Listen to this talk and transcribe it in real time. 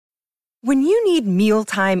When you need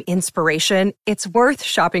mealtime inspiration, it's worth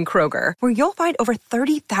shopping Kroger, where you'll find over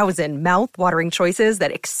 30,000 mouth-watering choices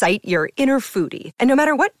that excite your inner foodie. And no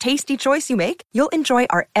matter what tasty choice you make, you'll enjoy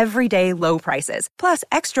our everyday low prices, plus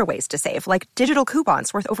extra ways to save, like digital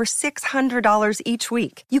coupons worth over $600 each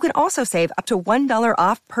week. You can also save up to $1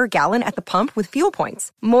 off per gallon at the pump with fuel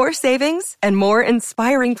points. More savings and more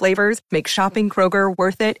inspiring flavors make shopping Kroger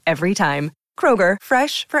worth it every time. Kroger,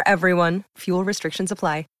 fresh for everyone. Fuel restrictions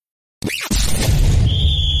apply.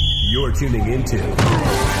 You're tuning into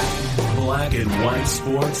Black and White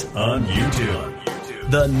Sports on YouTube.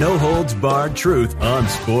 The no-holds-barred truth on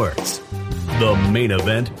sports. The main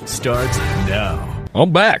event starts now.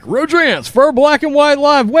 I'm back. Rodrance for Black and White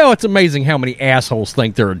Live. Well, it's amazing how many assholes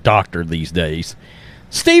think they're a doctor these days.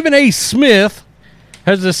 Stephen A. Smith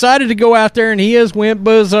has decided to go out there and he has went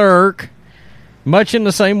berserk, much in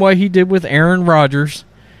the same way he did with Aaron Rodgers,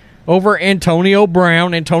 over Antonio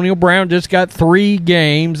Brown. Antonio Brown just got 3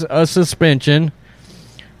 games of suspension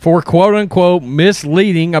for quote-unquote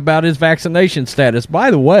misleading about his vaccination status.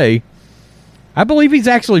 By the way, I believe he's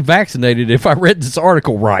actually vaccinated if I read this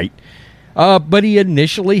article right. But he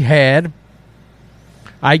initially had,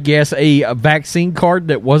 I guess, a vaccine card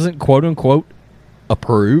that wasn't quote-unquote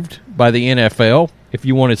approved by the NFL. If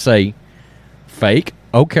you want to say fake,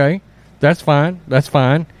 okay, that's fine. That's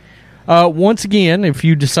fine. Once again, if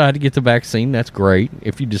you decide to get the vaccine, that's great.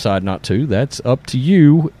 If you decide not to, that's up to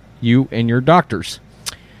you and your doctors.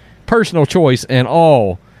 Personal choice and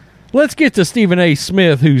all. Let's get to Stephen A.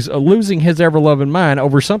 Smith, who's losing his ever-loving mind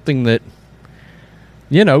over something that,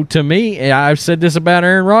 you know, to me, I've said this about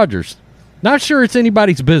Aaron Rodgers. Not sure it's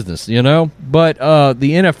anybody's business, you know, but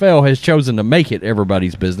the NFL has chosen to make it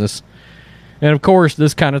everybody's business. And, of course,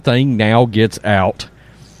 this kind of thing now gets out.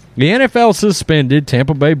 The NFL suspended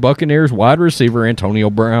Tampa Bay Buccaneers wide receiver Antonio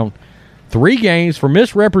Brown 3 games for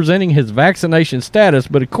misrepresenting his vaccination status,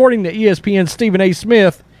 but according to ESPN's Stephen A.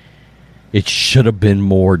 Smith, it should have been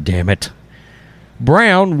more, damn it.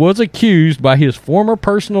 Brown was accused by his former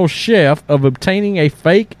personal chef of obtaining a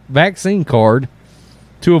fake vaccine card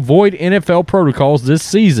to avoid NFL protocols this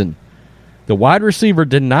season. The wide receiver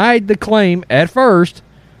denied the claim at first,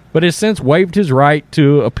 but has since waived his right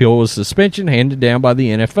to appeal a suspension handed down by the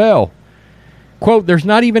NFL. Quote, there's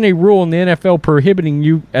not even a rule in the NFL prohibiting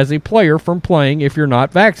you as a player from playing if you're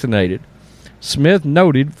not vaccinated, Smith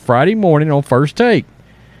noted Friday morning on First Take.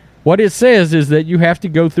 What it says is that you have to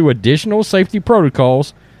go through additional safety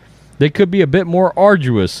protocols that could be a bit more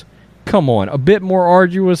arduous. Come on, a bit more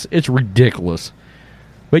arduous? It's ridiculous.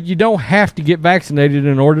 But you don't have to get vaccinated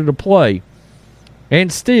in order to play.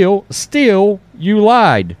 And still, you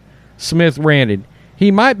lied, Smith ranted. He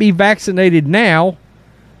might be vaccinated now,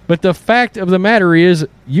 but the fact of the matter is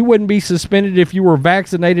you wouldn't be suspended if you were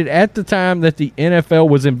vaccinated at the time that the NFL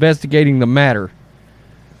was investigating the matter.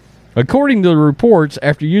 According to the reports,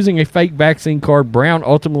 after using a fake vaccine card, Brown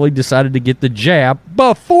ultimately decided to get the jab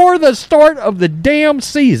before the start of the damn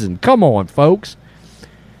season. Come on, folks.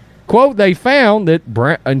 Quote, they found that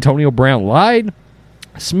Antonio Brown lied.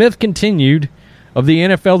 Smith continued, of the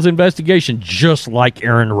NFL's investigation, just like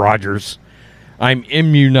Aaron Rodgers. I'm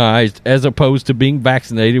immunized as opposed to being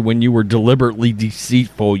vaccinated when you were deliberately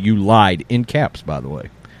deceitful. You lied. In caps, by the way.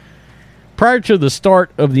 Prior to the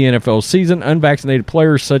start of the NFL season, unvaccinated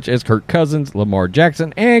players such as Kirk Cousins, Lamar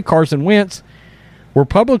Jackson, and Carson Wentz were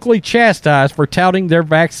publicly chastised for touting their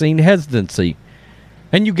vaccine hesitancy.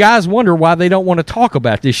 And you guys wonder why they don't want to talk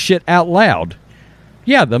about this shit out loud.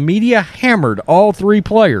 Yeah, the media hammered all 3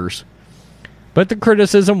 players. But the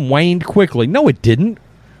criticism waned quickly. No, it didn't.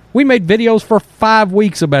 We made videos for 5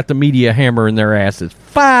 weeks about the media hammering their asses.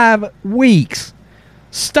 5 weeks.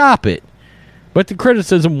 Stop it. But the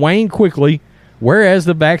criticism waned quickly, whereas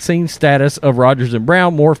the vaccine status of Rodgers and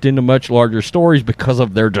Brown morphed into much larger stories because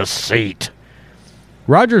of their deceit.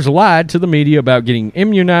 Rodgers lied to the media about getting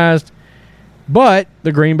immunized, but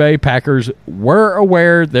the Green Bay Packers were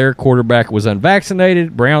aware their quarterback was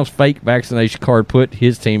unvaccinated. Brown's fake vaccination card put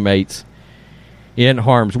his teammates in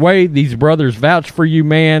harm's way. These brothers vouched for you,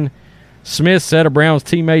 man. Smith said of Brown's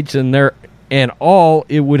teammates and all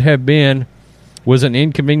it would have been was an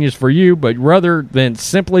inconvenience for you, but rather than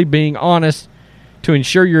simply being honest to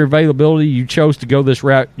ensure your availability, you chose to go this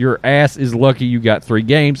route. Your ass is lucky you got 3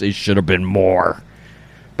 games. It should have been more.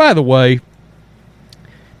 By the way,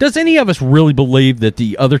 does any of us really believe that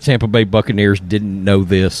the other Tampa Bay Buccaneers didn't know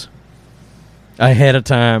this ahead of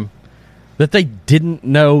time? That they didn't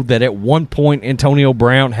know that at one point Antonio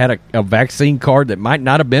Brown had a vaccine card that might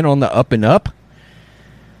not have been on the up and up?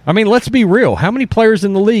 I mean, let's be real. How many players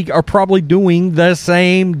in the league are probably doing the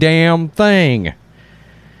same damn thing?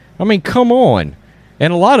 I mean, come on.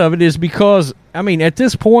 And a lot of it is because, I mean, at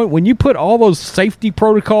this point, when you put all those safety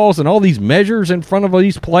protocols and all these measures in front of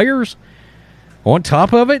these players, on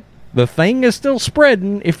top of it, the thing is still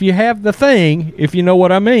spreading. If you have the thing, if you know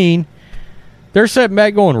what I mean, they're sitting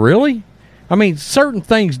back going, really? I mean, certain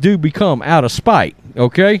things do become out of spite,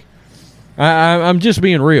 okay? I'm just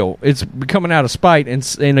being real. It's becoming out of spite.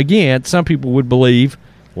 And again, some people would believe,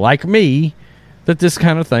 like me, that this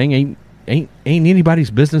kind of thing ain't anybody's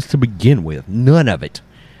business to begin with. None of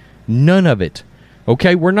it.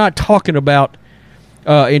 Okay, we're not talking about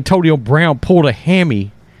Antonio Brown pulled a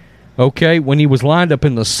hammy, okay, when he was lined up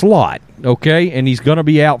in the slot, okay, and he's going to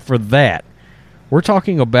be out for that. We're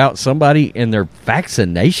talking about somebody in their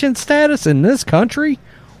vaccination status in this country?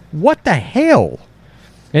 What the hell?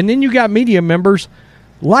 And then you got media members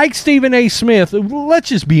like Stephen A. Smith. Let's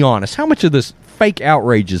just be honest. How much of this fake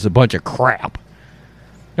outrage is a bunch of crap?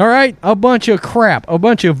 All right? A bunch of crap. A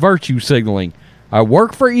bunch of virtue signaling. I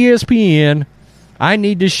work for ESPN. I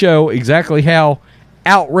need to show exactly how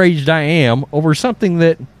outraged I am over something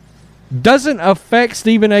that doesn't affect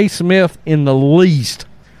Stephen A. Smith in the least.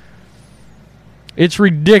 It's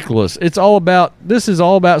ridiculous. This is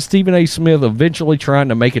all about Stephen A. Smith eventually trying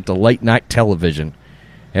to make it to late night television.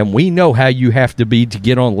 And we know how you have to be to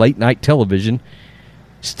get on late night television.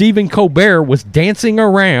 Stephen Colbert was dancing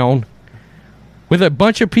around with a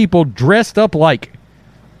bunch of people dressed up like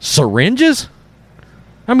syringes.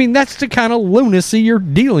 I mean, that's the kind of lunacy you're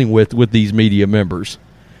dealing with these media members.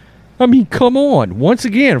 I mean, come on. Once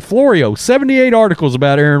again, Florio, 78 articles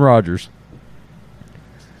about Aaron Rodgers.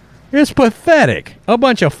 It's pathetic. A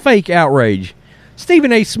bunch of fake outrage.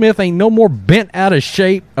 Stephen A. Smith ain't no more bent out of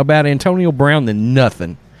shape about Antonio Brown than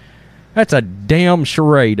nothing. That's a damn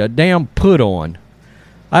charade, a damn put-on.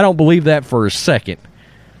 I don't believe that for a second.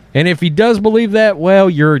 And if he does believe that, well,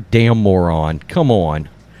 you're a damn moron. Come on.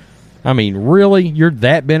 I mean, really? You're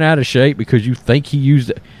that bent out of shape because you think he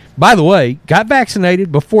used it? By the way, got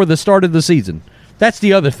vaccinated before the start of the season. That's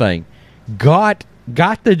the other thing. Got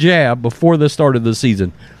the jab before the start of the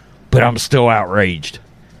season. But I'm still outraged.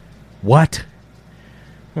 What?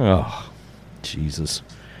 Oh, Jesus.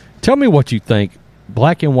 Tell me what you think,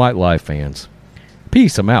 Black and White Live fans.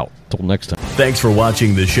 Peace. I'm out. Till next time. Thanks for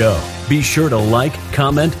watching the show. Be sure to like,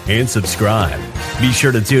 comment, and subscribe. Be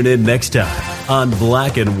sure to tune in next time on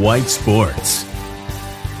Black and White Sports.